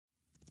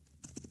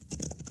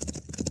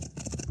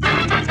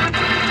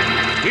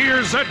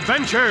Here's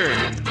adventure.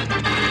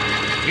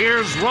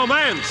 Here's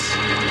romance.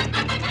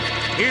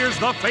 Here's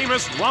the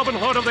famous Robin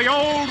Hood of the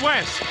Old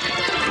West.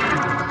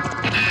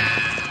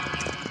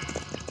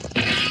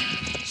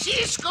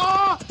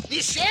 Cisco,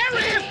 the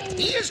sheriff,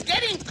 he is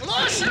getting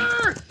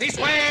closer. This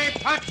way,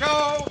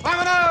 Pancho,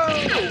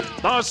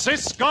 vámonos! The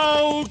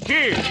Cisco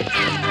Kid.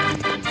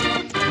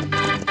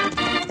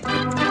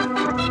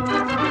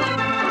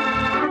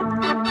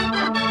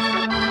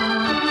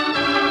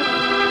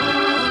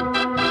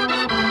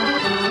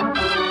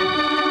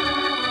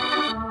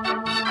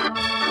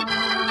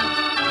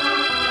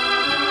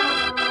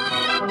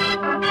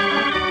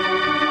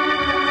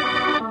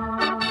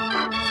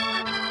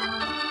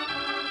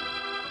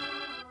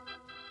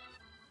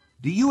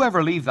 Do you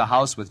ever leave the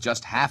house with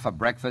just half a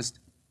breakfast?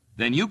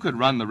 Then you could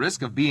run the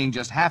risk of being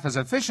just half as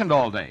efficient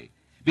all day.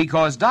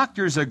 Because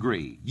doctors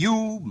agree,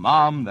 you,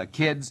 Mom, the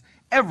kids,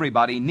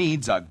 everybody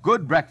needs a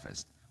good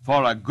breakfast.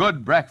 For a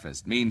good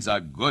breakfast means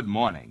a good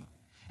morning.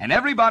 And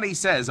everybody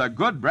says a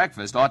good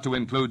breakfast ought to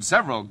include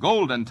several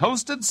golden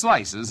toasted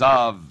slices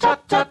of...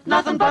 Tut, tut,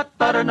 nothing but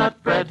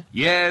butternut bread.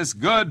 Yes,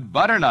 good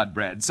butternut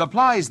bread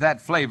supplies that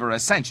flavor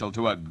essential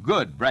to a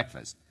good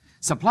breakfast.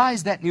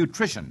 Supplies that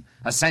nutrition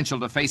essential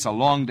to face a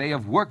long day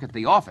of work at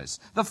the office,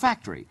 the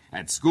factory,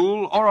 at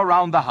school, or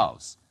around the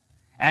house.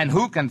 And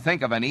who can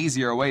think of an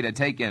easier way to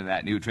take in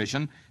that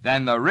nutrition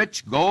than the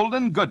rich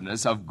golden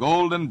goodness of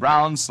golden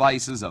brown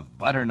slices of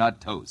butternut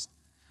toast?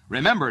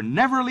 Remember,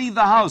 never leave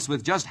the house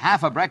with just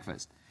half a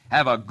breakfast.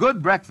 Have a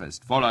good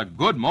breakfast for a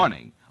good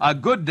morning, a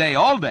good day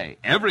all day,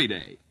 every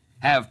day.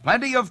 Have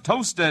plenty of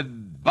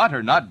toasted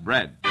butternut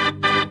bread.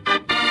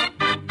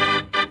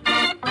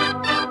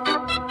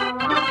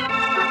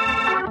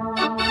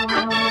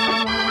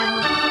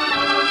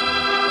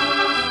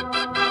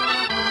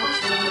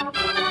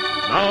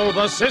 Now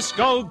the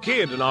Cisco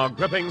Kid in our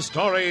gripping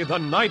story, The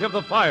Night of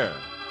the Fire.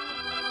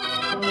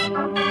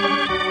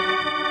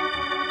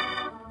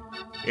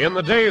 In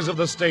the days of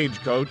the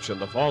stagecoach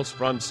and the false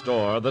front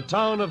store, the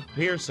town of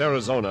Pierce,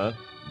 Arizona,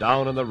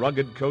 down in the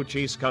rugged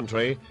Cochise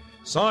country,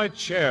 saw its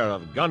share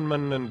of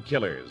gunmen and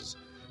killers.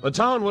 The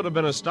town would have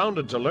been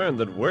astounded to learn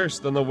that worse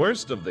than the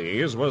worst of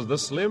these was the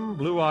slim,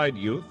 blue-eyed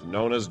youth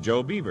known as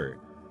Joe Beaver.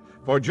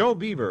 For Joe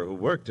Beaver, who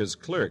worked as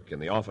clerk in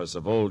the office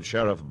of old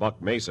Sheriff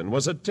Buck Mason,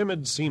 was a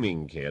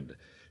timid-seeming kid,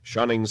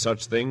 shunning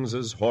such things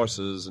as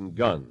horses and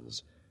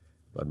guns.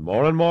 But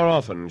more and more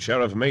often,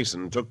 Sheriff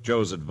Mason took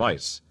Joe's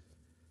advice.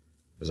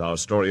 As our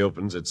story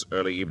opens, it's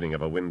early evening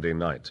of a windy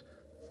night.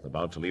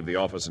 About to leave the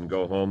office and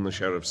go home, the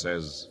sheriff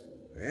says,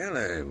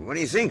 Well, what do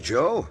you think,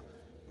 Joe?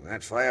 Will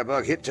that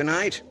firebug hit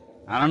tonight?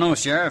 I don't know,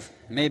 Sheriff.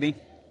 Maybe.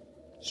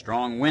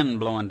 Strong wind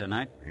blowing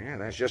tonight. Yeah,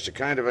 that's just the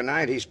kind of a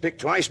night he's picked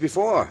twice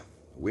before.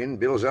 Wind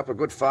builds up a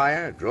good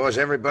fire, draws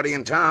everybody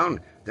in town,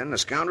 then the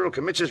scoundrel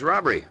commits his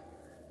robbery.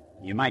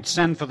 You might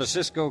send for the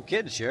Cisco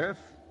Kid, Sheriff.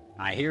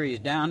 I hear he's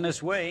down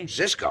this way.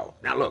 Cisco?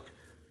 Now look,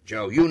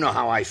 Joe, you know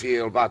how I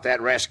feel about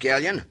that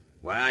rascallion.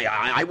 Why,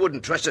 I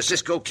wouldn't trust a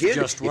Cisco Kid.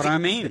 Just what I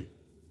mean.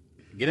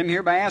 Get him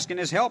here by asking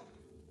his help,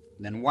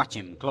 then watch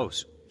him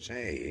close.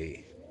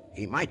 Say,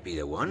 he might be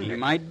the one. He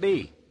might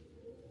be.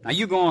 Now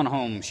you go on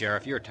home,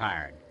 Sheriff. You're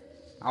tired.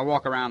 I'll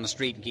walk around the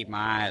street and keep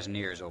my eyes and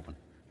ears open.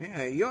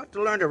 Yeah, you ought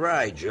to learn to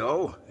ride,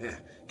 Joe.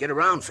 Get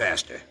around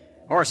faster.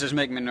 Horses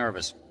make me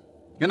nervous.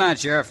 Good night,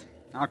 Sheriff.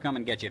 I'll come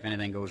and get you if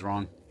anything goes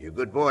wrong. You're a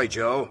good boy,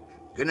 Joe.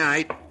 Good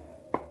night.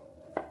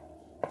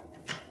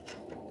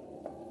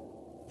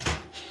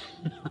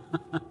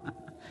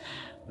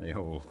 The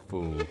old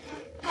fool.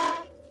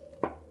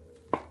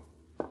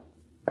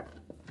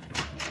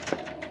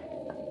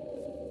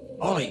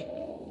 Ollie,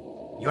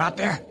 you out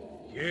there?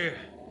 Yeah,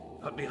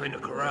 up behind the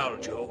corral,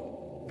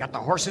 Joe. Got the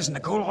horses and the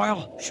coal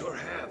oil? Sure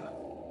have.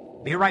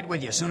 Be right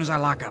with you as soon as I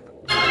lock up.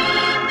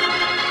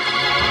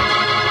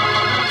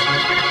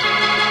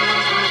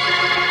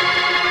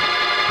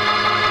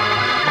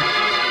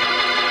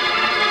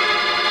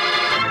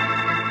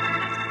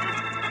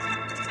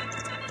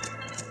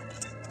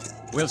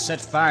 We'll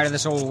set fire to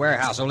this old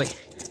warehouse, Ole.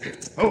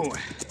 Oh,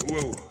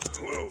 whoa.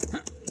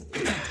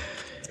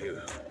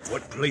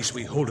 What place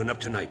we holding up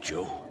tonight,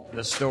 Joe?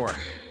 The store.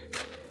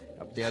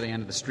 Up the other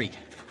end of the street.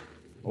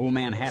 Old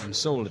man Hatton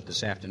sold it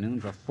this afternoon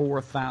for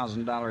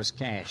 $4,000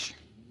 cash.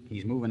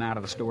 He's moving out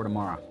of the store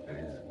tomorrow.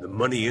 The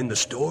money in the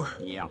store?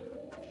 Yeah.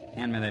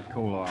 Hand me that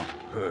coal oil.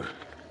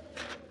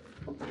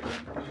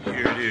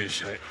 Here it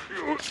is.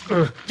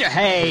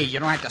 Hey, you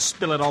don't have to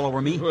spill it all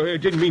over me. I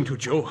didn't mean to,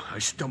 Joe. I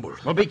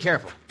stumbled. Well, be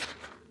careful.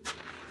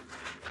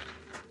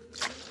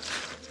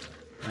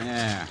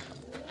 There.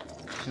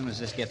 As soon as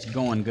this gets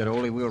going good,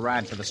 Ole, we'll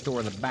ride for the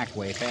store the back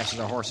way, fast as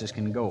our horses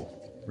can go.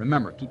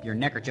 Remember, keep your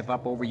neckerchief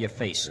up over your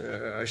face.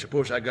 I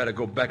suppose I gotta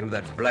go back into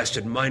that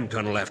blasted mine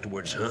tunnel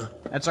afterwards, huh?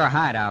 That's our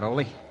hideout,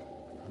 Ole.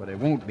 But it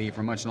won't be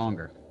for much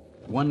longer.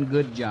 One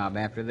good job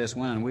after this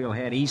one, and we'll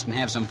head east and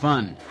have some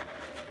fun.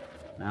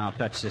 Now I'll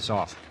touch this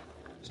off.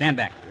 Stand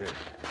back.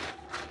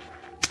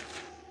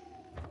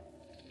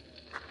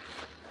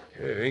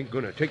 It ain't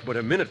gonna take but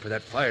a minute for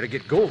that fire to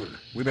get going.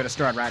 We better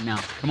start right now.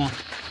 Come on.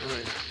 All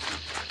right.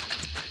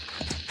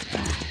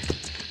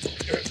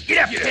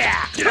 Get up there!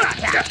 Get up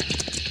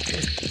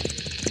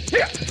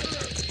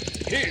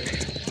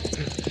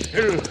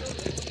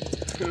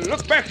there!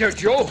 Look back there,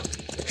 Joe.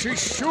 She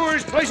sure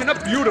is blazing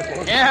up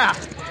beautiful. Yeah.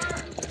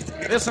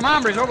 There's some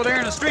hombres over there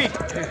in the street.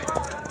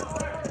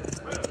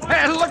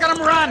 Hey, look at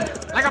them run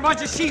like a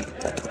bunch of sheep.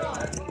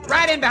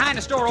 Right in behind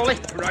the store, Ole.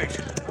 Right.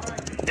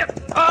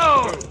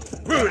 Oh!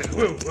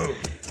 Whoa.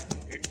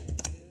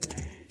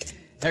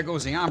 There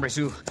goes the hombres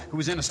who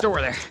was in the store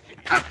there.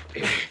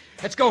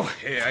 Let's go.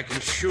 Hey, I can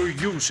sure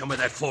use some of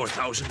that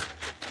 4,000.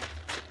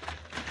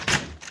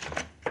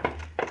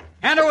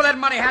 Hand over that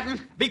money,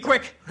 Hatton. Be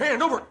quick.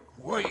 Hand over.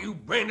 Why, you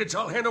bandits,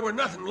 I'll hand over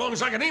nothing as long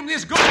as I can aim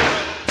this gun.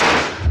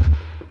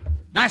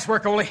 Nice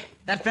work, Ole.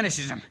 That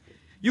finishes him.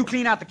 You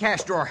clean out the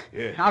cash drawer.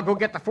 Yeah. I'll go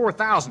get the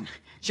 4,000.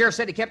 Sheriff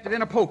said he kept it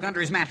in a poke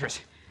under his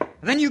mattress.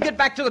 Then you get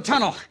back to the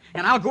tunnel,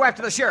 and I'll go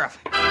after the sheriff.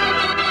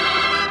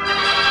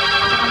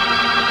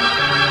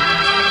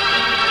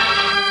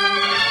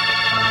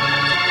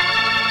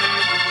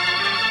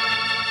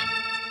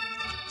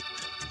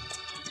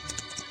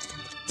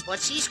 But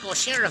Cisco,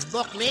 Sheriff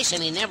Buck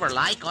Mason, he never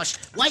like us.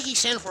 Why he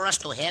sent for us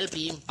to help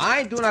him?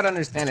 I do not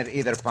understand it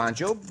either,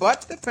 Pancho,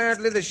 but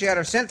apparently the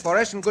sheriff sent for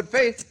us in good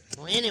faith.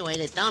 Well, anyway,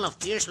 the town of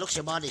Pierce looks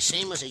about the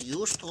same as it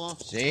used to.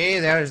 See,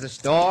 there's the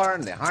store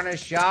and the harness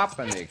shop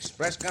and the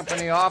express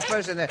company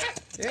office and the...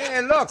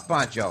 Hey, look,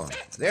 Pancho.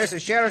 There's the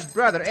sheriff's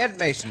brother, Ed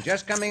Mason,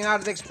 just coming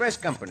out of the express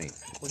company.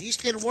 Well, he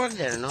still work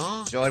there,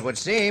 no? So it would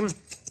seem.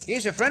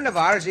 He's a friend of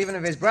ours, even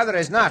if his brother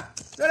is not.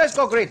 So let's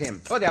go greet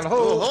him. Oh,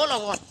 hold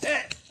on.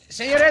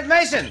 Senor Ed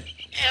Mason.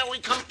 Yeah, we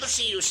come to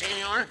see you,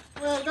 senor.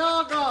 Well,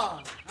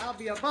 doggone. I'll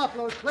be a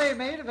Buffalo's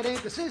playmate if it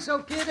ain't the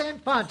Cisco Kid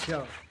and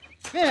Pancho.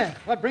 Yeah,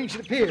 what brings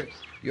you to Pierce?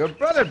 Your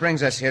brother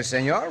brings us here,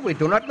 senor. We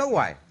do not know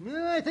why.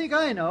 Well, I think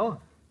I know.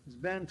 There's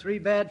been 3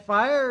 bad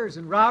fires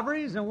and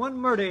robberies and 1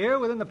 murder here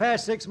within the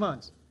past 6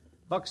 months.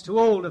 Buck's too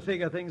old to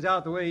figure things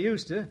out the way he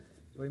used to,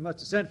 so he must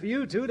have sent for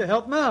you two to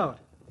help him out.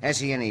 Has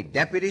he any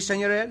deputies,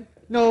 Senor Ed?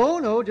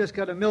 No, just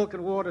got a milk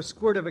and water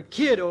squirt of a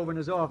kid over in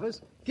his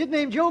office. Kid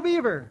named Joe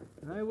Beaver.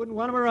 I wouldn't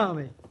want him around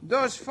me.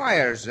 Those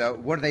fires,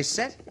 were they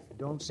set?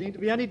 Don't seem to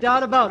be any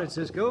doubt about it,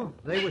 Cisco.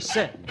 They were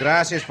set.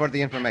 Gracias for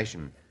the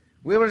information.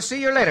 We will see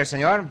you later,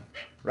 senor.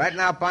 Right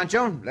now,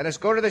 Pancho, let us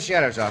go to the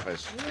sheriff's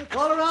office. Yeah,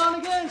 call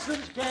around again,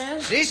 soon as you can.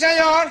 Si,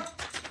 senor.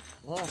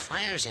 Oh,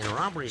 fires and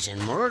robberies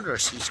and murder,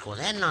 Cisco.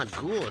 That's not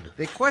good.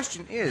 The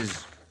question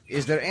is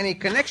there any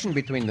connection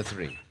between the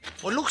 3?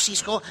 Well, look,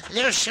 Cisco,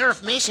 there's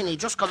Sheriff Mason. He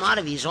just come out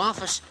of his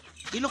office.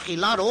 He look a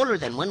lot older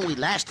than when we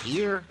last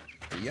here.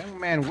 The young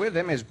man with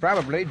him is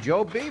probably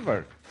Joe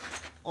Beaver.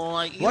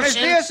 Oh, you Buenos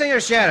dias, senor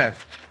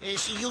sheriff.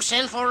 You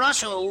sent for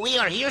us, or we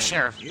are here,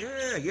 Sheriff?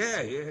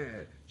 Yeah.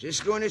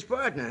 Cisco and his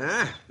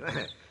partner,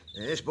 huh?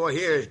 This boy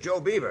here is Joe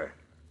Beaver.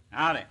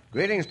 Howdy.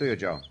 Greetings to you,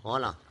 Joe.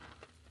 Hola.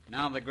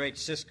 Now the great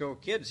Cisco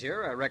Kid's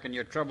here, I reckon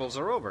your troubles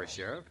are over,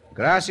 Sheriff.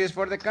 Gracias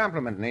for the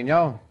compliment,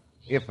 Nino.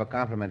 If a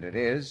compliment it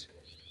is.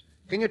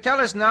 Can you tell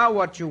us now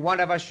what you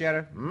want of us,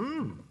 Sheriff?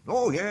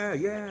 Oh, yeah.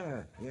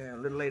 A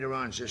little later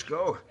on,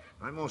 Cisco.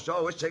 I most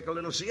always take a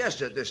little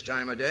siesta at this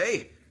time of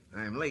day.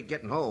 I'm late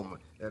getting home.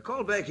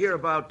 Call back here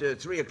about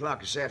 3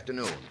 o'clock this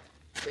afternoon.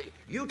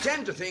 You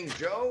tend to things,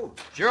 Joe.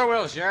 Sure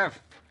will, Sheriff.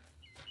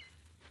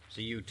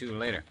 See you two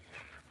later.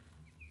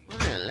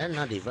 Well, that's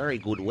not a very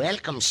good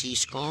welcome,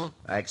 Cisco.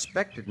 I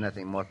expected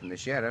nothing more from the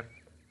sheriff.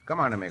 Come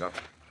on, amigo.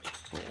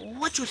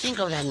 What you think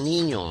of that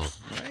Nino? Well,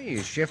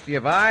 he's shifty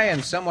of eye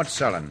and somewhat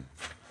sullen.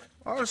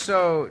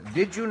 Also,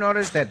 did you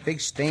notice that big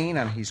stain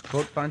on his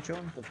coat, Pancho?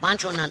 Well,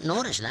 Pancho not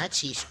noticed that,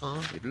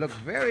 Cisco. It looked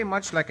very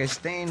much like a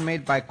stain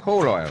made by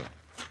coal oil.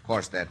 Of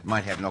course, that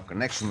might have no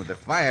connection with the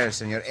fire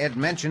Senor Ed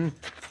mentioned.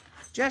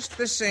 Just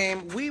the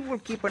same, we will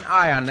keep an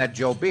eye on that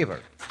Joe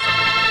Beaver.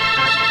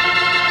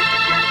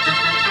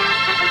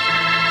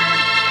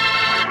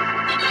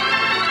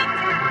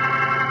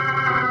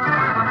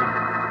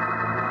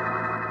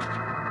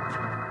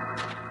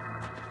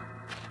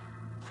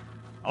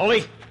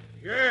 Ole?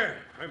 Yeah,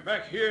 I'm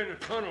back here in the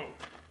tunnel.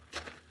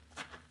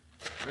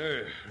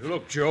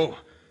 Look, Joe,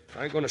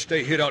 I ain't gonna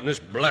stay hid out in this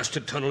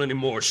blasted tunnel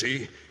anymore,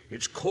 see?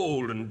 It's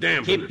cold and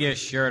damp. Keep your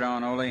shirt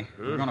on, Ole.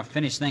 We're going to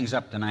finish things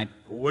up tonight.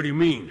 What do you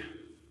mean?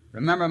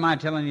 Remember my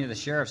telling you the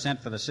sheriff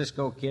sent for the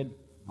Cisco Kid?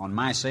 On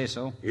my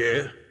say-so?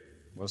 Yeah?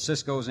 Well,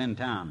 Cisco's in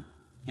town.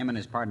 Him and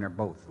his partner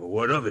both. Well,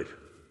 what of it?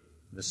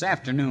 This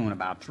afternoon,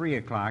 about 3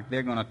 o'clock,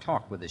 they're going to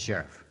talk with the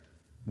sheriff.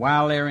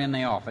 While they're in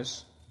the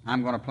office,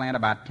 I'm going to plant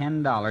about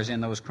 $10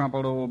 in those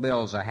crumpled old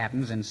bills of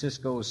Hatton's in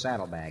Cisco's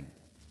saddlebag.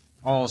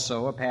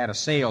 Also, a pad of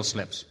sales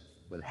slips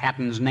with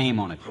Hatton's name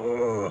on it.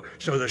 Oh,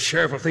 so the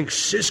sheriff will think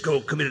Cisco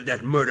committed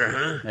that murder,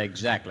 huh?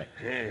 Exactly.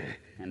 Yeah.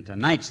 And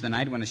tonight's the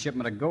night when a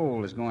shipment of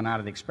gold is going out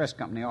of the express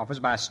company office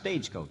by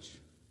stagecoach.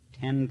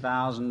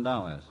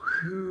 $10,000.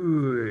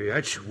 Whew,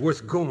 that's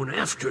worth going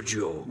after,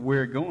 Joe.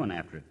 We're going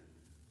after it.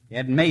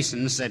 Ed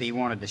Mason said he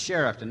wanted the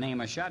sheriff to name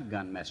a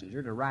shotgun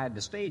messenger to ride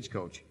the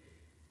stagecoach.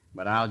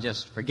 But I'll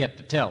just forget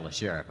to tell the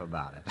sheriff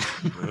about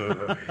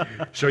it.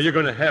 So you're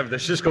going to have the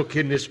Cisco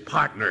kid and his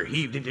partner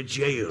heaved into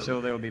jail.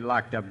 So they'll be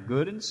locked up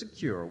good and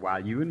secure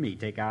while you and me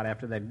take out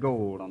after that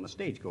gold on the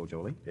stagecoach,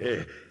 Ole.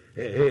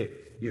 Hey,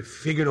 you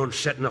figuring on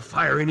setting a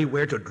fire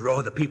anywhere to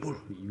draw the people?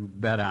 You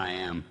bet I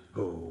am.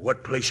 Oh,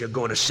 what place you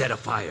going to set a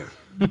fire?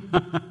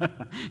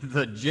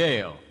 The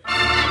jail.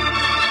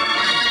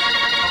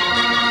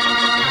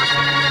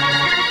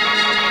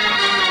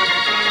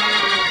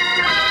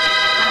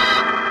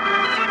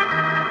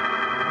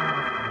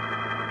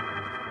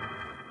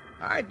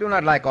 I do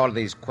not like all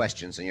these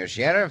questions, Senor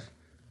Sheriff.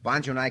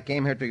 Pancho and I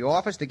came here to your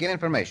office to get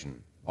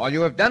information. All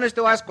you have done is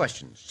to ask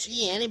questions.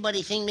 See,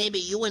 anybody think maybe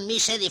you and me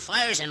set the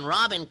fires and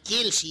rob and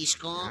kill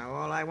Cisco? Now,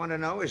 all I want to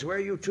know is where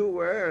you two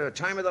were at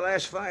the time of the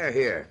last fire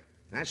here.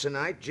 That's the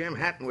night Jim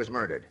Hatton was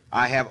murdered.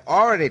 I have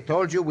already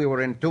told you we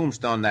were in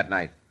Tombstone that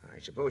night. I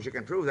suppose you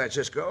can prove that,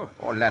 Cisco.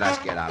 Oh, let us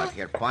get out of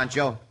here,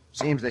 Pancho.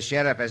 Seems the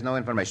sheriff has no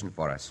information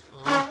for us.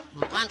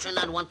 Pancho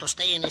not want to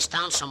stay in this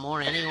town some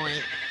more anyway.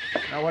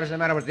 Now, what is the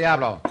matter with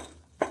Diablo?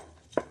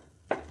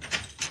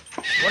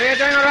 What are you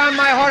doing around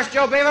my horse,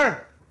 Joe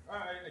Beaver?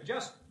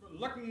 Just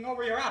looking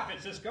over your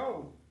outfit,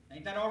 Cisco.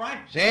 Ain't that all right?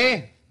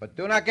 See? But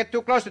do not get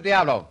too close to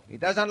Diablo. He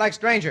does not like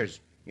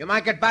strangers. You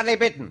might get badly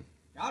bitten.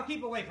 I'll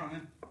keep away from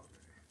him.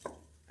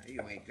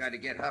 You ain't got to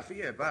get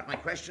huffy about my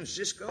questions,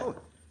 Cisco.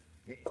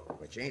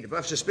 But you ain't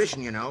above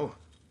suspicion, you know.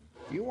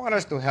 If you want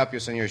us to help you,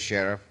 Senor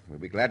Sheriff, we'll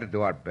be glad to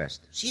do our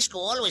best. Cisco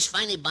always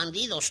find the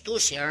bandidos too,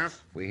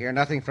 Sheriff. If we hear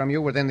nothing from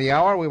you within the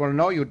hour, we will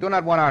know you do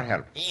not want our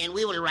help. And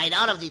we will ride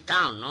out of the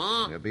town,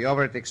 no? We'll be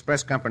over at the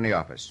Express Company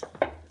office.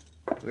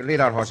 We'll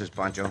lead our horses,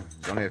 Pancho.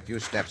 There's only a few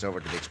steps over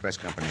to the Express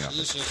Company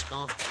office. See,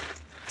 Cisco.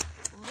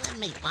 That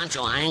make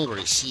Pancho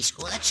angry,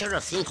 Cisco. That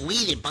sheriff think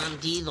we the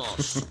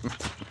bandidos.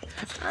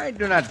 I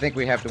do not think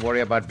we have to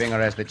worry about being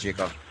arrested,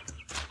 Chico.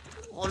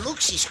 Oh,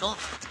 look, Cisco.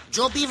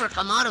 Joe Beaver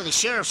come out of the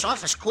sheriff's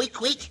office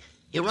quick.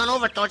 He run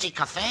over towards the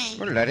cafe.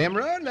 Well, let him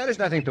run. That is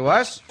nothing to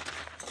us.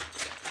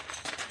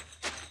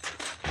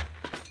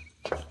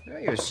 Well,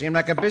 you seem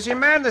like a busy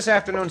man this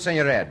afternoon,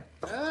 Senor Ed.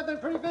 I've been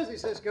pretty busy,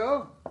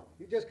 Cisco.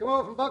 You just come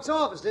over from Buck's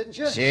office, didn't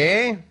you? See?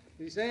 Did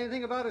he say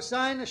anything about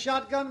assigning a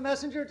shotgun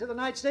messenger to the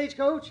night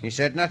stagecoach? He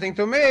said nothing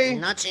to me.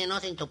 Not say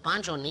nothing to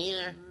Pancho,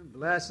 neither.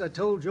 Last I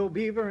told Joe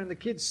Beaver, and the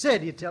kid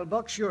said he'd tell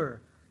Buck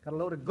sure. Got a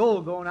load of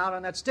gold going out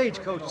on that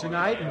stagecoach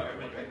tonight.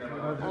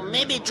 Well,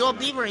 maybe Joe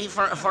Beaver, he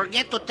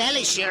forget to tell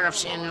his sheriff,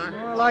 Senor.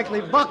 More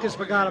likely Buck has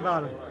forgot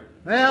about it.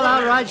 Well,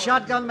 I'll ride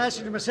shotgun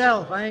messenger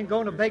myself. I ain't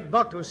going to beg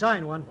Buck to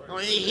assign one. Oh,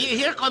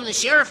 here come the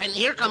sheriff, and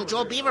here come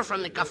Joe Beaver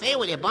from the cafe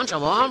with a bunch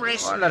of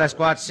hombres. Well, let us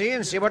go out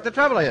and see what the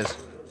trouble is.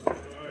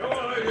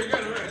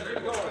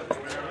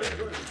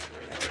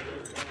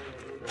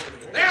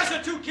 There's the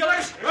two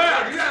killers.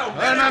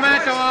 Well,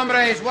 momento,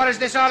 hombres. What is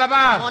this all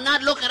about? Oh,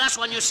 not look at us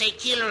when you say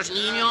killers,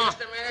 Nino.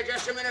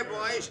 Just a minute,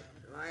 boys.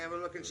 I have a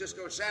look in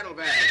Cisco's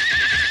saddlebag.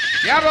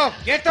 Diablo,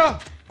 quieto.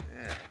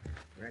 Yeah,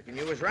 reckon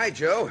you was right,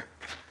 Joe.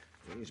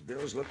 These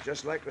bills look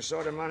just like the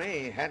sort of money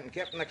he hadn't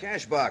kept in the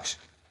cash box.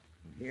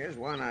 Here's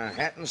one of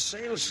Hatton's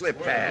sales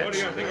slip pads. What do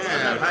you think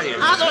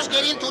How those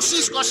get into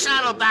Cisco's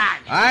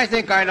saddlebag? I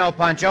think I know,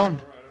 Pancho.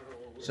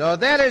 So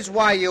that is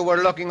why you were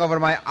looking over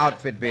my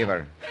outfit,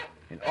 Beaver.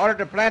 In order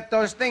to plant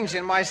those things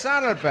in my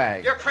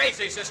saddlebag. You're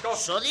crazy, Cisco.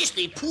 So this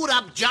the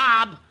put-up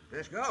job.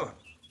 Cisco,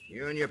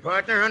 you and your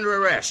partner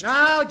under arrest.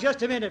 Now,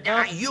 just a minute,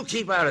 Buck. You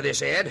keep out of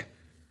this, Ed.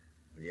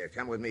 Will you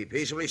come with me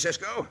peaceably,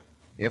 Cisco?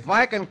 If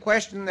I can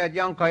question that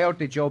young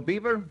coyote, Joe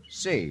Beaver,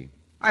 see,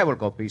 I will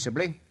go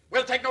peaceably.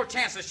 We'll take no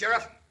chances,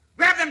 Sheriff.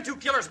 Grab them two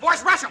killers,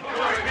 boys. Rush them.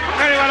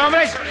 Very well,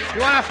 hombres.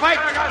 You want to fight?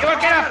 You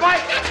will get a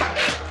fight.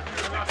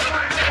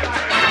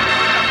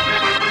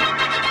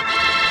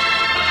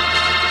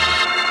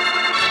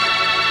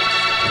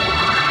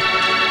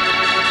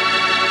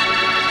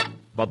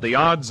 But the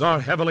odds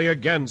are heavily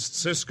against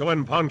Cisco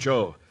and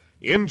Pancho.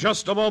 In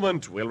just a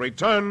moment, we'll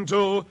return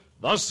to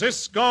the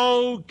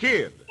Cisco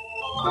Kid.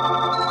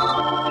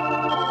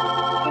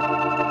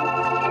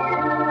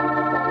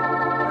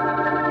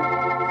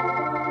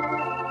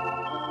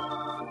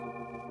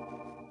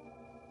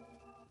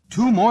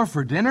 Two more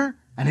for dinner,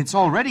 and it's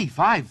already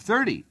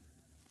 5:30.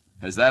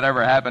 Has that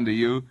ever happened to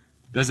you?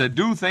 Does it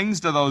do things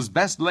to those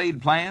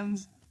best-laid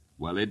plans?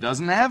 Well, it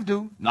doesn't have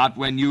to, not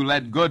when you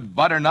let good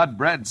butternut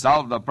bread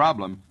solve the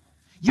problem.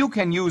 You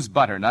can use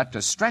butternut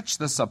to stretch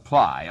the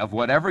supply of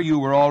whatever you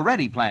were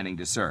already planning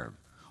to serve.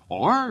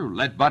 Or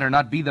let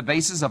butternut be the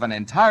basis of an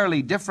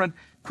entirely different,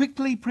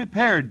 quickly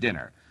prepared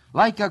dinner,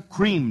 like a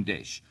cream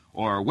dish,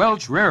 or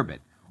Welsh rarebit,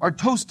 or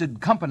toasted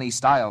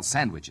company-style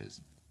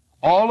sandwiches.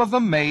 All of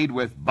them made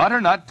with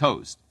butternut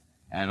toast,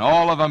 and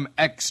all of them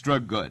extra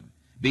good,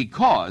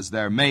 because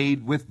they're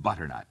made with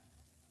butternut.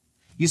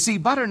 You see,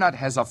 butternut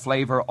has a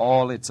flavor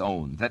all its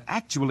own that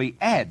actually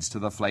adds to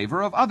the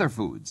flavor of other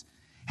foods,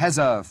 has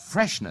a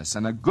freshness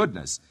and a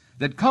goodness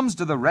that comes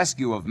to the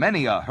rescue of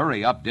many a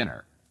hurry-up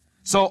dinner.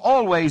 So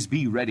always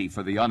be ready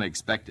for the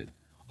unexpected.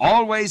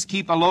 Always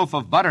keep a loaf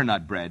of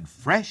butternut bread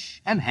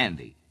fresh and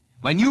handy.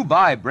 When you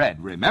buy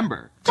bread,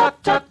 remember,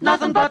 Tut, tut,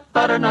 nothing but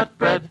butternut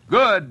bread.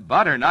 good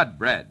butternut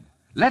bread.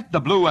 Let the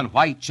blue and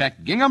white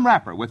check gingham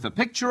wrapper with the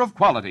picture of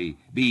quality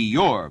be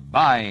your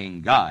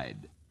buying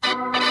guide.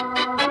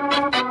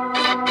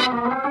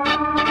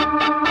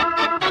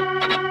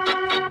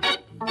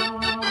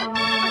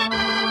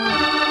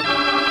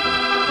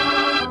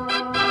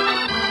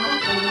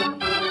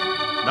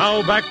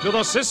 Now back to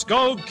the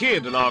Cisco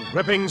Kid in our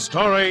gripping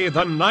story,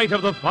 The Night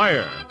of the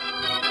Fire.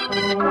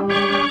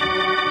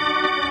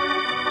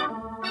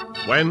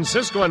 When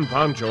Cisco and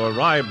Pancho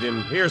arrived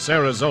in Pierce,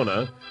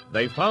 Arizona,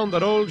 they found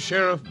that old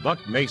Sheriff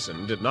Buck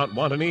Mason did not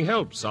want any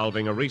help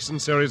solving a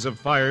recent series of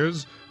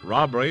fires,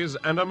 robberies,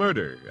 and a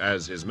murder,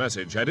 as his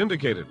message had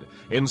indicated.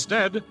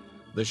 Instead,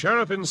 the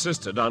sheriff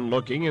insisted on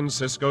looking in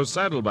Cisco's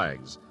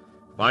saddlebags.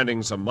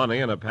 Finding some money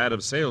and a pad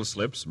of sales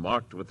slips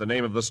marked with the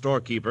name of the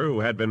storekeeper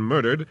who had been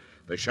murdered,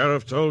 the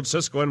sheriff told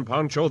Cisco and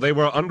Pancho they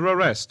were under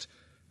arrest,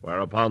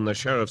 whereupon the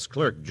sheriff's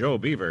clerk, Joe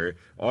Beaver,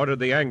 ordered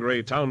the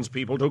angry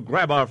townspeople to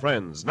grab our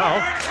friends. Now,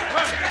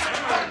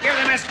 Give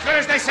them as good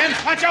as they send,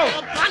 Pancho.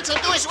 Oh, Pancho,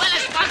 do as well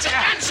as Pancho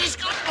can,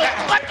 Cisco.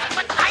 Oh, but,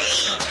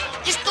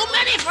 it's too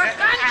many for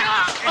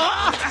Pancho.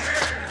 Oh.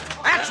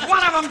 That's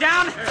one of them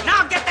down.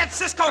 Now get that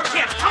Cisco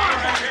kid. Come on,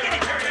 get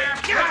it.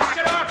 Get it.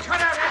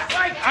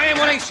 I am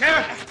willing,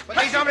 Sheriff, but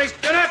these hombres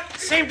do not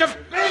seem to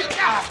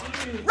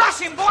be. Rush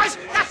him, boys.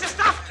 That's the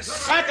stuff.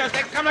 Santos,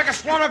 they come like a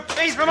swarm of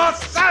bees from all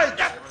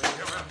sides.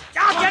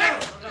 I'll get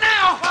him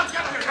now.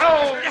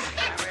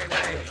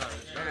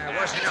 There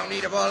wasn't no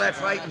need of all that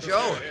fighting,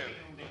 Joe.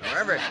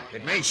 However,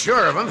 it made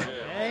sure of him.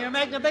 You're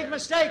making a big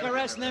mistake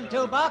arresting them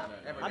two, Buck.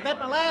 I bet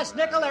my last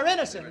nickel they're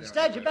innocent.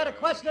 Instead, you better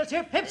question this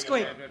here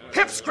pipsqueak.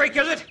 Pipsqueak,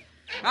 is it?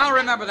 I'll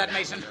remember that,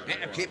 Mason.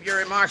 Keep your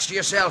remarks to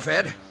yourself,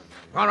 Ed.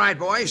 All right,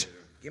 boys.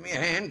 Give me a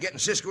hand getting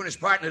Cisco and his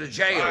partner to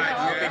jail.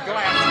 I'll be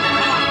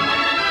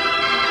glad.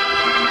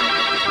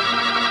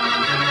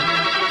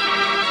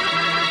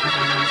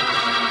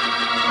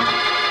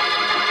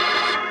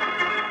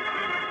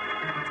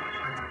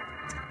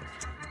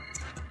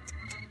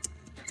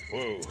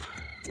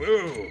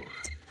 Whoa.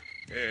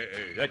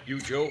 That you,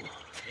 Joe?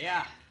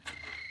 Yeah.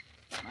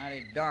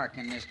 Mighty dark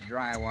in this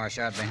dry wash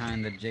out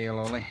behind the jail,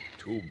 Ole.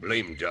 Too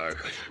blame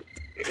dark.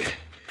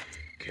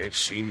 Can't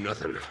see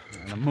nothing.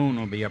 Well, the moon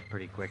will be up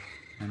pretty quick,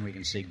 then we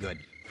can see good.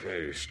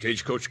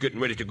 Stagecoach getting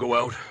ready to go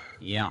out?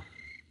 Yeah.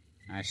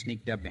 I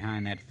sneaked up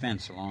behind that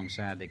fence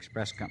alongside the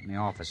express company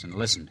office and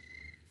listened.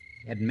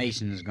 Ed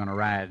Mason's gonna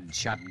ride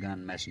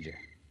shotgun messenger.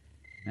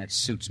 That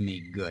suits me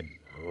good.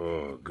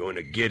 Oh, going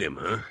to get him,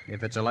 huh?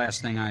 If it's the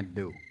last thing I'd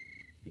do.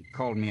 He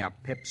called me a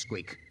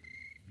pipsqueak.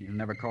 He'll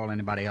never call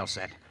anybody else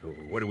that.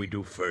 What do we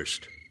do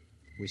first?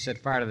 We set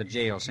fire to the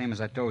jail, same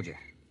as I told you.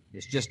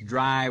 It's just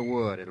dry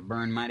wood. It'll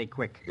burn mighty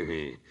quick.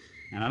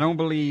 And I don't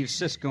believe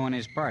Cisco and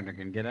his partner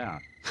can get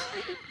out.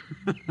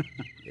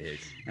 Yes.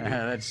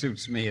 That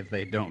suits me if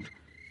they don't.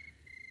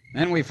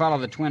 Then we follow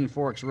the Twin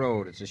Forks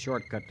Road. It's a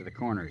shortcut to the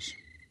corners.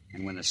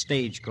 And when the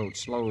stagecoach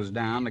slows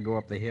down to go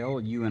up the hill,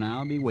 you and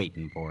I'll be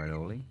waiting for it,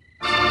 Ole.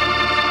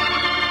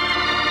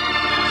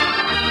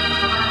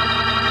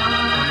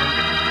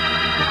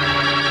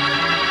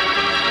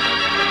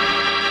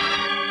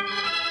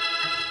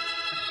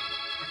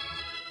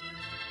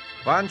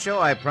 Pancho,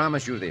 I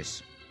promise you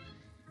this.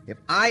 If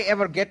I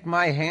ever get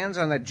my hands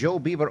on that Joe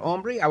Beaver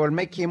hombre, I will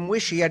make him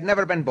wish he had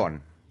never been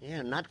born.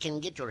 Yeah, not can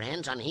get your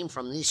hands on him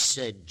from this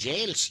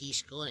jail,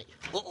 Cisco.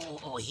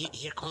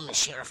 Here comes the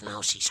sheriff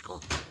now,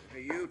 Cisco. Are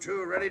you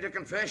two ready to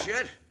confess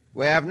yet?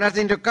 We have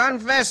nothing to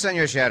confess,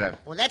 Senor Sheriff.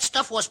 Well, that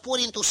stuff was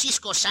put into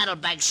Cisco's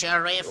saddlebag,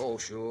 Sheriff. Oh,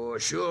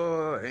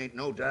 sure. Ain't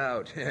no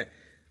doubt.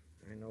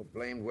 I know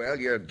blamed well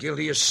you're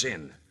guilty of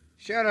sin.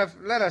 Sheriff,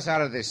 let us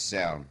out of this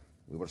cell.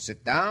 We will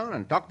sit down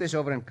and talk this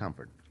over in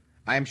comfort.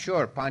 I am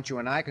sure Pancho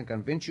and I can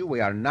convince you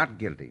we are not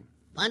guilty.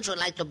 Pancho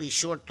like to be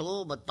sure,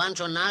 too, but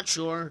Pancho not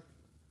sure.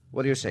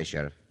 What do you say,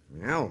 Sheriff?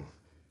 Well,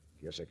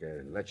 guess I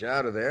can let you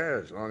out of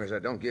there as long as I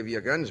don't give you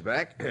your guns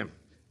back.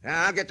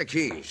 I'll get the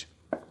keys.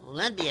 Well,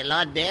 that'd be a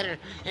lot better.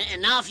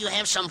 And now if you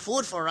have some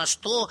food for us,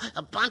 too.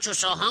 Pancho's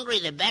so hungry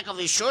the back of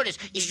his shirt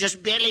is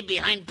just barely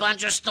behind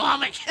Pancho's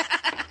stomach.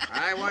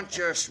 I want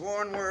your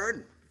sworn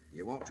word.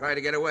 You won't try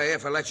to get away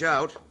if I let you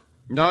out.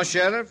 No,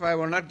 Sheriff, I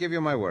will not give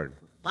you my word.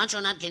 Pancho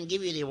not can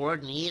give you the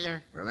word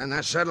neither. Well, then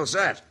that settles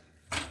that.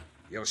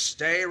 You'll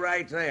stay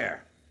right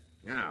there.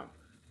 Now,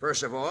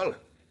 first of all,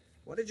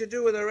 what did you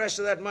do with the rest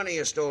of that money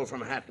you stole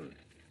from Hatton?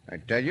 I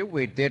tell you,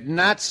 we did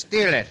not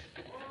steal it.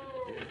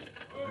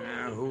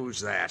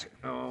 Who's that?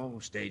 Oh,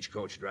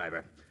 stagecoach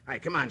driver. Hey,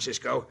 come on,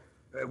 Cisco.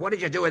 What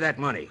did you do with that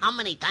money? How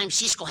many times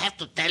Cisco have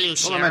to tell you, Un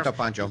Sheriff? momento,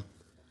 Pancho.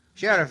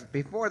 Sheriff,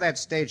 before that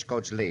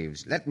stagecoach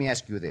leaves, let me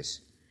ask you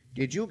this.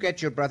 Did you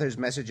get your brother's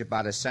message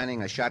about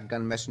assigning a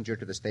shotgun messenger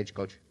to the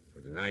stagecoach?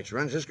 For the night's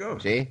run, Cisco?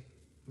 See?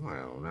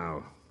 Well,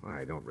 now,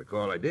 I don't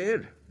recall I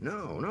did.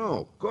 No,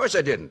 of course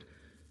I didn't.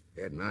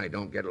 Ed and I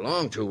don't get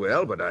along too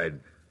well, but I'd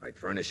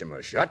furnish him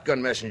a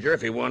shotgun messenger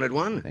if he wanted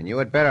one. Then you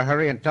had better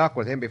hurry and talk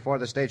with him before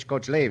the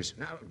stagecoach leaves.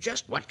 Now,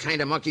 just what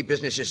kind of monkey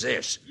business is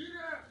this?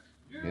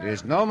 It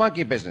is no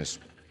monkey business.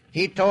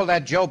 He told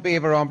that Joe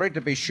Beaver hombre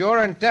to be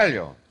sure and tell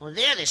you. Well,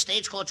 there the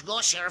stagecoach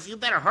goes, Sheriff. You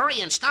better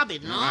hurry and stop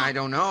it, no? I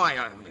don't know.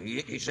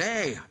 He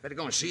say, better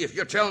go and see if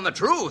you're telling the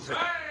truth.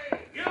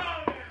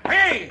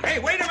 Hey,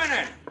 wait a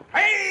minute.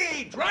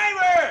 Hey,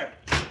 driver!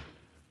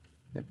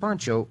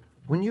 Pancho,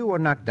 when you were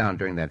knocked down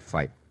during that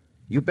fight,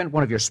 you bent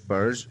one of your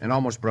spurs and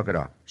almost broke it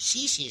off.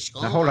 Si,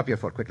 Cisco. Now hold up your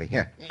foot quickly.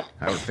 Here,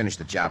 I will finish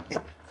the job.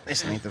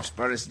 This length of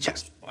spur is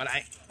just what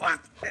I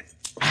want.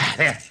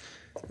 There.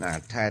 Now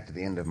tie it to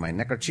the end of my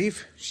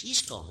neckerchief.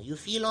 Cisco, you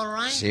feel all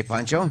right? See,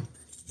 Pancho?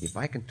 If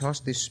I can toss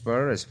this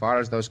spur as far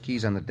as those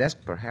keys on the desk,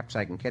 perhaps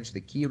I can catch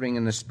the key ring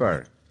in the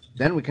spur.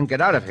 Then we can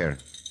get out of here.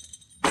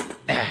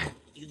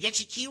 You get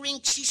your key ring,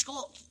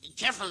 Cisco?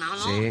 Careful now,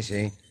 no?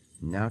 See.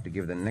 Now to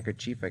give the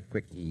neckerchief a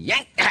quick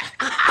yank.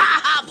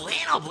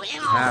 Bueno.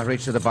 Now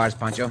reach to the bars,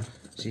 Pancho.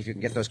 See if you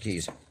can get those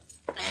keys.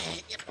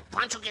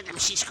 Pancho, get them,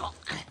 Cisco.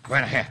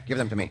 Bueno, here, give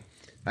them to me.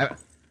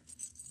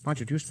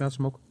 Pancho, do you smell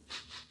smoke?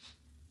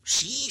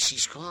 Si,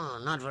 Cisco.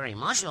 Not very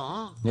much,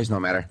 though. It's no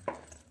matter.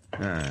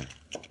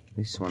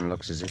 This one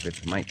looks as if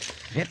it might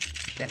fit.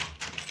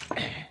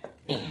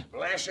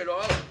 Blast it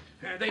all.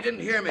 They didn't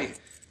hear me.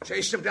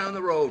 Chased them down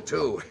the road,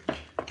 too.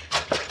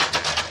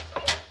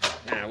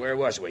 Now, where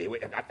was we?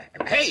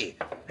 Hey,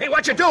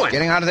 what you doing?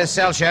 Getting out of this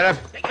cell, Sheriff.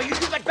 Hey, you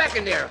get back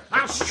in there.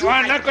 I'll shoot. You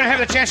are not going to have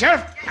the chance,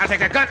 Sheriff. I'll take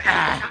the gun.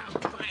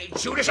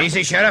 Shoot us.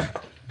 Easy, Sheriff.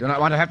 Do not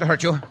want to have to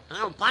hurt you.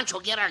 Oh, Pancho,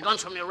 get our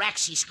guns from the rack,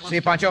 Cisco.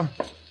 See, Pancho?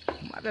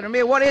 Mother of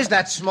me, what is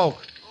that smoke?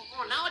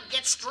 Oh, now it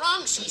gets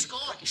strong, Cisco.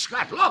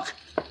 Scott, look.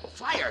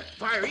 Fire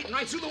eating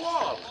right through the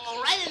wall.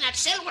 Oh, right in that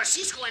cell where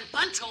Cisco and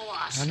Pancho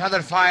was.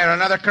 Another fire,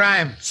 another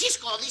crime.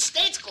 Cisco, the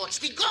stagecoach,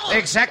 the gold.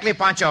 Exactly,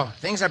 Pancho.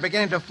 Things are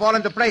beginning to fall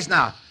into place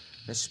now.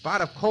 The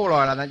spot of coal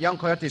oil on that young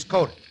coyote's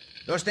coat.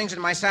 Those things in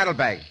my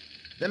saddlebag.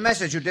 The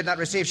message you did not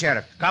receive,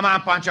 Sheriff. Come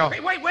on, Pancho. Hey,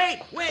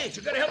 wait.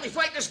 You gotta help me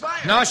fight this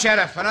fire. No,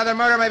 Sheriff. Another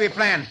murder may be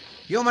planned.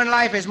 Human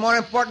life is more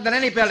important than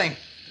any building.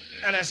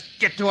 Let us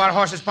get to our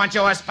horses,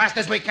 Pancho, as fast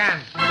as we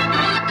can.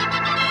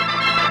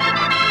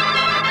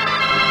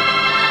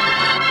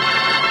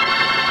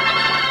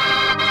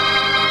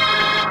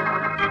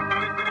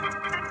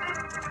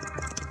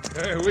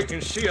 We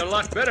can see a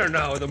lot better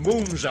now. The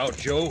moon's out,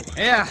 Joe.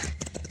 Yeah.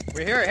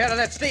 We're here ahead of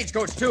that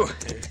stagecoach, too.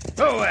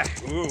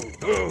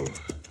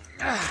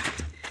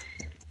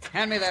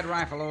 Hand me that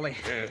rifle, Ole.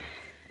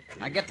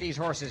 Now get these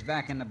horses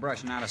back in the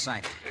brush and out of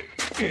sight.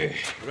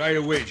 Right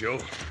away, Joe.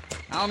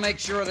 I'll make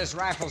sure this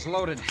rifle's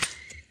loaded.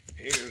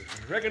 Hey,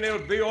 reckon they'll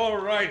be all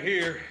right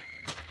here.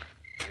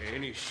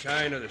 Any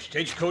sign of the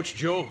stagecoach,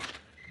 Joe?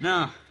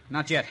 No,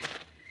 not yet.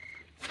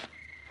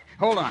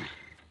 Hold on.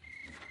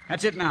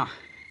 That's it now.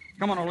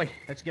 Come on, Ole.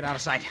 Let's get out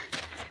of sight.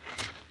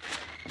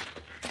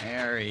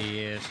 There he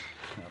is.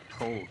 A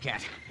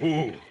polecat.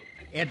 Who?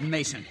 Ed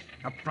Mason,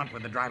 up front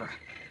with the driver.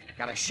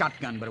 Got a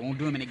shotgun, but it won't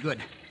do him any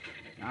good.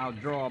 I'll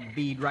draw a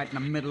bead right in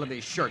the middle of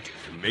his shirt.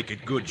 Make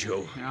it good,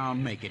 Joe. I'll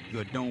make it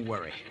good, don't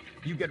worry.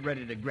 You get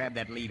ready to grab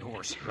that lead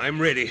horse.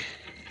 I'm ready.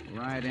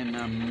 Right in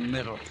the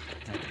middle.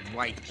 That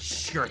white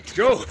shirt.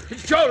 Joe,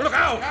 look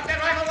out! Drop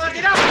that rifle,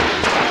 Monty, down!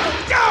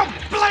 Go,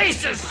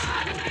 blazes!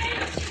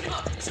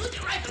 Shoot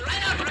the rifle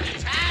right out of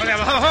his hand.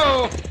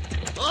 Ho!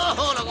 Oh,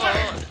 hold on.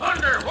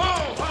 Thunder!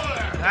 Whoa, hold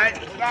there! I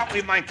thought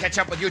we might catch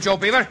up with you, Joe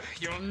Beaver.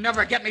 You'll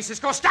never get me,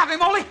 Cisco. Stop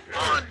him, Ole!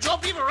 Oh, Joe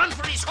Beaver, run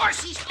for his horse,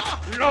 Cisco.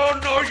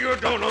 No, you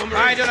don't, hombre.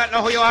 I do not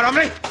know who you are,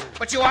 hombre,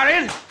 but you are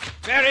in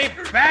very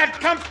bad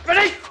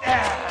company.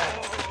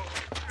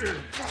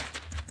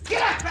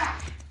 Get up,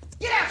 back.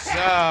 Get up,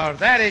 So,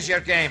 that is your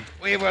game.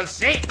 We will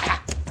see.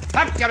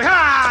 Pancho,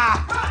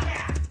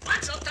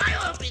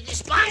 tayo,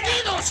 this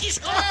bandido,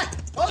 Cisco.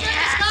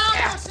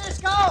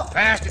 Cisco!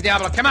 Faster,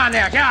 Diablo. Come on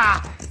there. Yeah.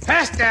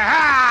 Faster.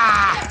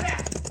 Ha.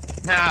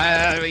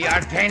 Now, we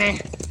are gaining.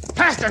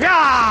 Faster.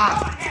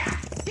 Yeah.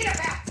 Get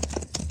back!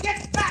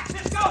 Get back,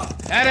 Cisco!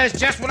 That is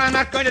just what I'm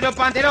not going to do,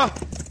 Bandito.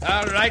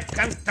 All right,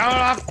 control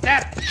of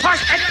that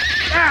horse.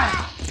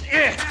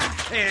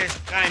 This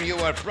time you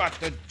were brought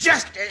to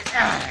justice.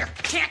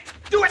 Can't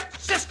do it,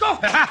 Cisco!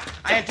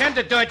 I intend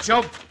to do it,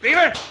 Joe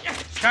Beaver.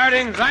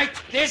 Starting right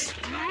this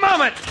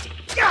moment.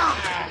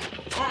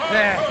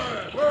 There.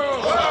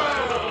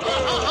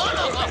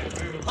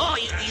 Oh,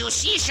 you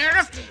see,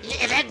 Sheriff?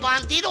 That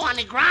bandito on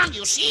the ground,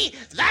 you see?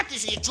 That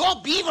is a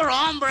Joe Beaver,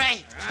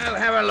 hombre. I'll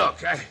have a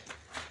look.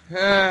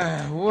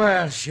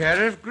 Well,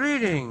 Sheriff,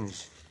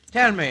 greetings.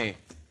 Tell me,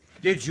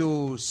 did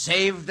you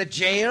save the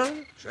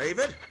jail? Save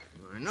it?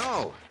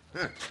 No.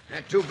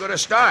 Not too good a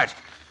start.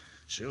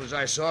 As soon as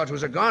I saw it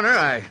was a goner,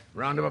 I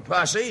rounded up a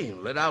posse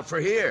and lit out for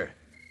here.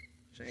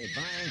 Say,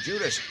 by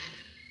Judas,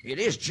 it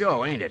is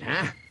Joe, ain't it,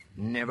 huh?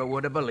 Never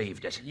would have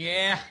believed it.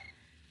 Yeah?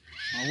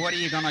 Well, what are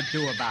you gonna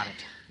do about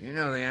it? You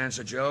know the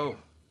answer, Joe.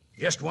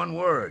 Just one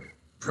word.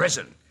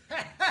 Prison.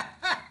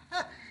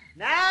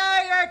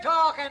 Now you're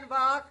talking,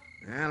 Buck.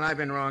 Well, I've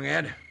been wrong,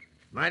 Ed.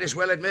 Might as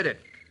well admit it.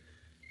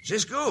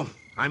 Cisco,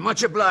 I'm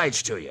much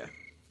obliged to you.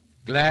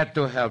 Glad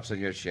to help,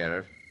 Senor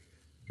Sheriff.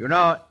 You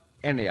know,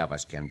 any of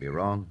us can be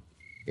wrong.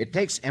 It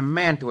takes a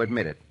man to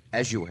admit it,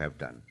 as you have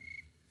done.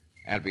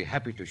 I'll be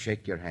happy to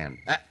shake your hand.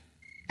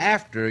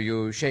 After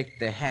you shake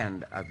the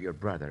hand of your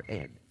brother,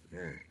 Ed.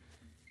 Yeah.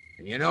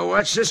 And you know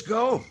what,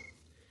 Cisco?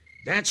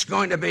 That's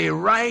going to be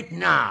right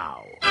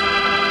now.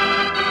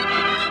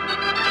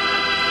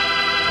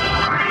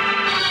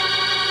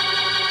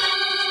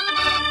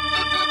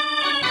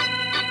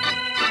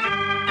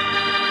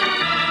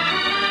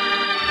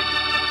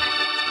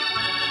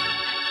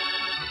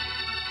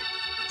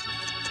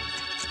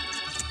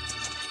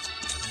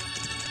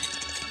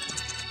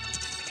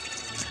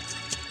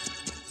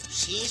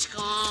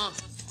 Cisco.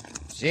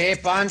 Si,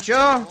 Pancho?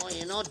 Oh,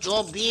 you know,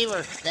 Joe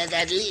Beaver,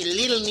 that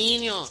little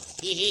Nino,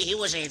 he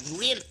was a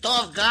real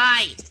tough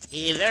guy.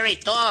 Very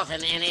tough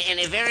and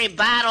a very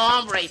bad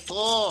hombre, too.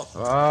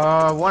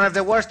 Oh, one of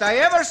the worst I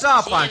ever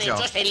saw, Pancho.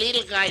 And just a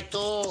little guy,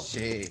 too.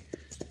 Si.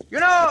 You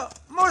know,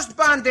 most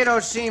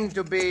bandidos seem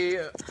to be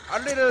a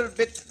little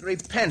bit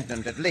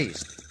repentant, at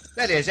least.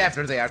 That is,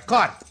 after they are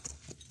caught.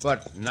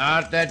 But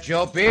not that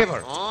Joe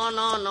Beaver. Oh,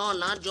 no,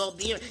 not Joe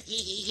Beaver.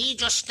 He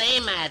just stay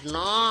mad,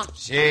 no?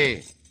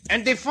 Si.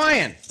 And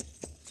defiant.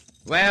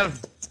 Well,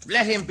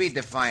 let him be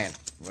defiant,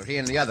 where he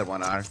and the other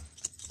one are.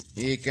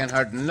 He can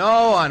hurt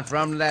no one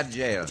from that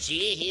jail.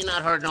 See, he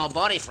not hurt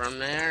nobody from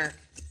there.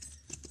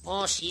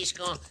 Oh,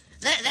 Cisco,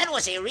 that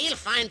was a real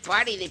fine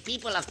party the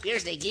people of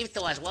Pierce they give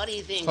to us. What do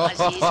you think,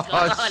 Cisco?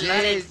 Oh,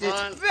 it's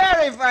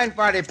very fine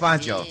party,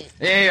 Pancho.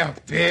 Yeah.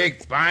 A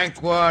big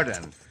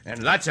banquet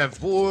and lots of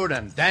food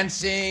and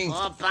dancing.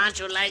 Oh,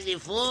 Pancho like the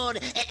food.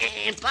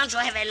 And Pancho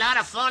have a lot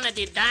of fun at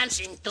the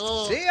dancing,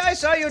 too. See, I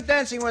saw you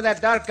dancing with that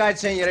dark-eyed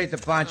senorita,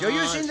 Pancho.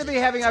 You seem to be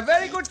having a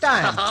very good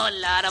time. Oh, a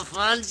lot of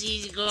fun,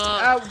 Cisco.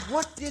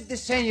 What did the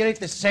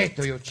senorita say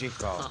to you,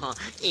 Chico?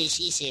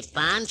 She said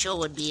Pancho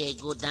would be a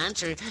good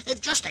dancer,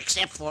 just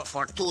except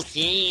for two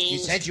things. She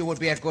said you would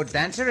be a good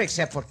dancer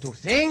except for two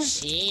things?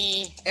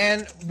 See?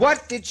 And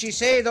what did she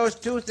say those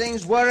two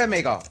things were,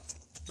 amigo?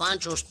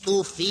 Pancho's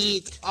 2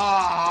 feet.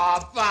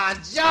 Oh,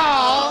 Pancho!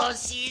 Oh,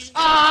 Cisco!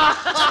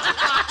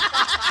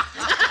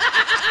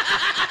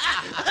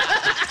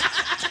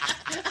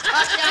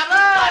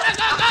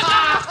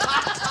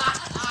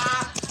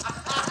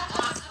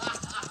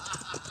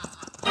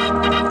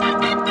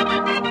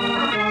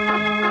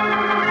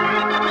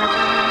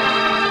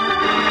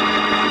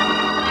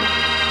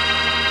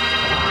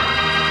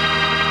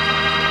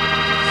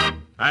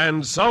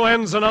 And so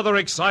ends another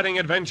exciting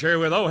adventure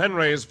with O.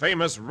 Henry's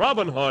famous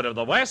Robin Hood of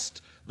the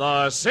West,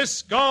 the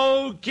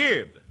Cisco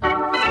Kid.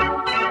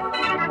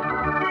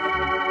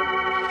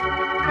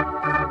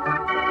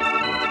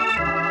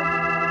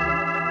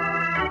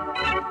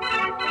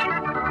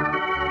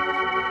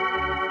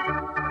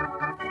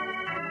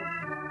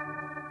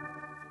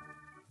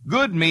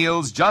 Good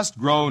meals just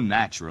grow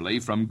naturally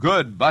from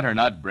good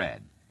butternut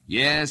bread.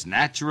 Yes,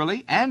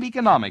 naturally and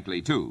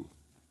economically, too.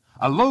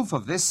 A loaf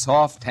of this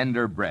soft,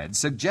 tender bread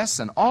suggests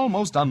an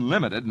almost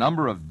unlimited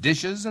number of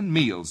dishes and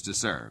meals to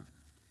serve.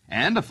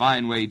 And a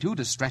fine way, too,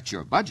 to stretch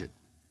your budget.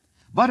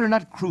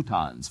 Butternut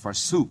croutons for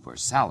soup or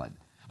salad.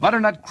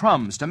 Butternut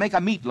crumbs to make a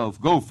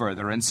meatloaf go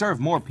further and serve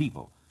more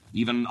people.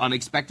 Even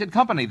unexpected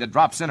company that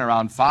drops in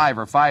around 5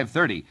 or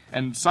 5:30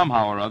 and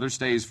somehow or other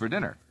stays for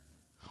dinner.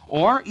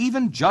 Or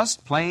even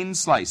just plain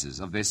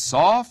slices of this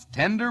soft,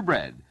 tender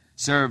bread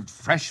served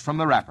fresh from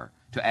the wrapper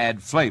to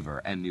add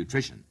flavor and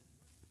nutrition.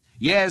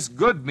 Yes,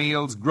 good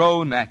meals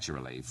grow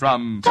naturally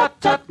from... Tut,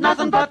 tut,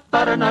 nothing but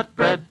butternut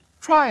bread.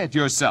 Try it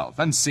yourself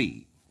and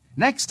see.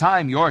 Next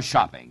time you're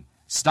shopping,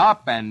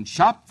 stop and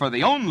shop for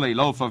the only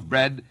loaf of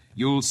bread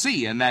you'll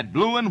see in that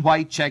blue and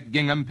white check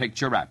gingham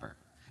picture wrapper.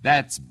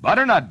 That's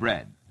butternut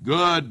bread,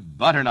 good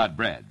butternut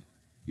bread.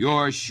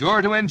 You're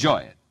sure to enjoy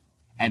it,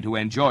 and to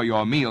enjoy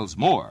your meals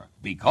more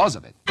because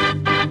of it.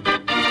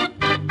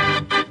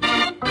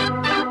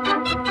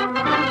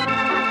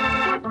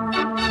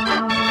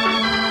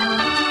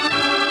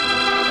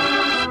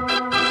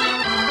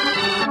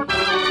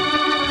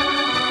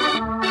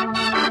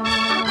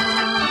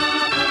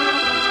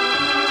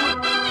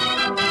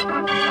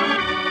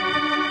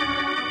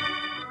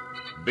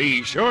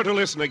 Be sure to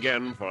listen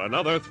again for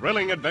another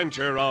thrilling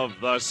adventure of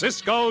the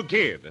Cisco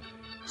Kid.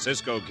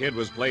 Cisco Kid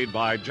was played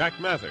by Jack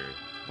Mather,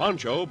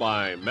 Pancho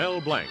by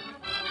Mel Blanc.